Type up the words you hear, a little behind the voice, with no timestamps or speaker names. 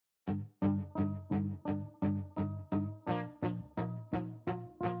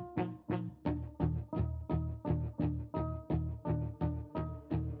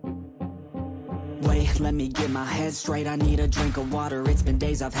Wait, let me get my head straight. I need a drink of water, it's been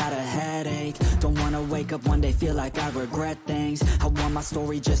days I've had a headache. Don't wanna wake up one day, feel like I regret things. I want my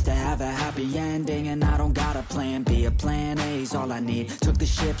story just to have a happy ending. And I don't got a plan B, a plan A's all I need. Took the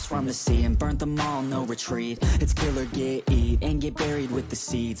ships from the sea and burnt them all, no retreat. It's kill or get eat, and get buried with the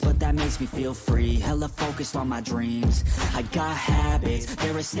seeds. But that makes me feel free, hella focused on my dreams. I got habits,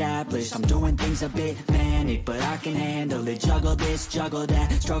 they're established. I'm doing things a bit manic, but I can handle it. Juggle this, juggle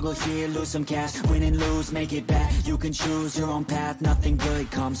that, struggle here, lose some cash. Win and lose, make it back. You can choose your own path. Nothing good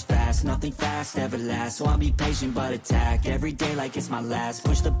comes fast, nothing fast ever lasts. So I'll be patient but attack every day like it's my last.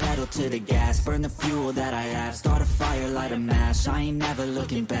 Push the pedal to the gas, burn the fuel that I have. Start a fire, light a match, I ain't never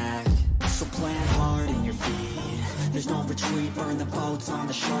looking back. So plant hard in your feet, there's no retreat. Burn the boats on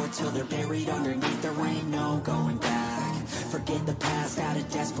the shore till they're buried underneath. There ain't no going back. Forget the past, out of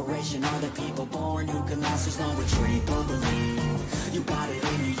desperation are the people born who can last. There's no retreat, but believe you got it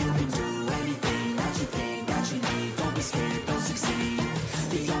in you, you can do anything that you think that you need. Don't be scared, don't succeed.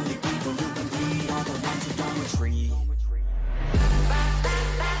 The only people who compete are the ones who don't retreat.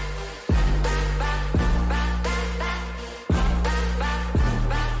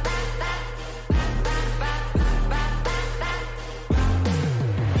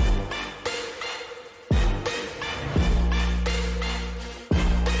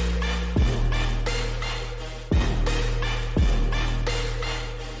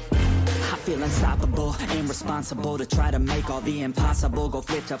 Feel unstoppable and responsible to try to make all the impossible go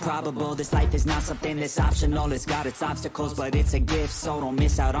flip to probable. This life is not something that's optional, it's got its obstacles, but it's a gift. So don't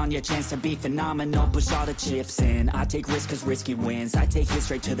miss out on your chance to be phenomenal. Push all the chips in, I take risks cause risky wins. I take it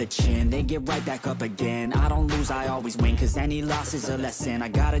straight to the chin, then get right back up again. I don't lose, I always win, cause any loss is a lesson. I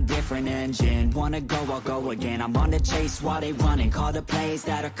got a different engine, wanna go, I'll go again. I'm on the chase while they running, call the plays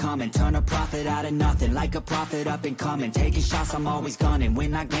that are coming. Turn a profit out of nothing, like a prophet up and coming. Taking shots, I'm always gunning,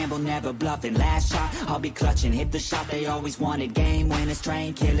 when I gamble, never bluffing. Last shot, I'll be clutching, hit the shot they always wanted. Game winners,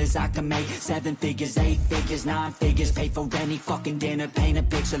 train killers, I can make 7 figures, 8 figures, 9 figures. Pay for any fucking dinner, paint a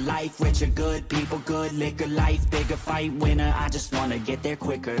picture. Life richer, good people, good liquor. Life bigger, fight winner, I just wanna get there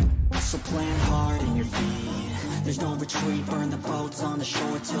quicker. So plant hard in your feet, there's no retreat. Burn the boats on the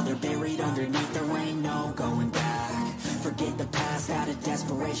shore till they're buried underneath. There ain't no going back. Forget the past, out of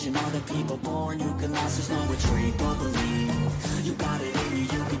desperation are the people born who can last. There's no retreat, but believe you got it in you, you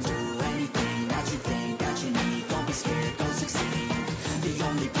can do anything that you think that you need. Don't be scared, don't succeed.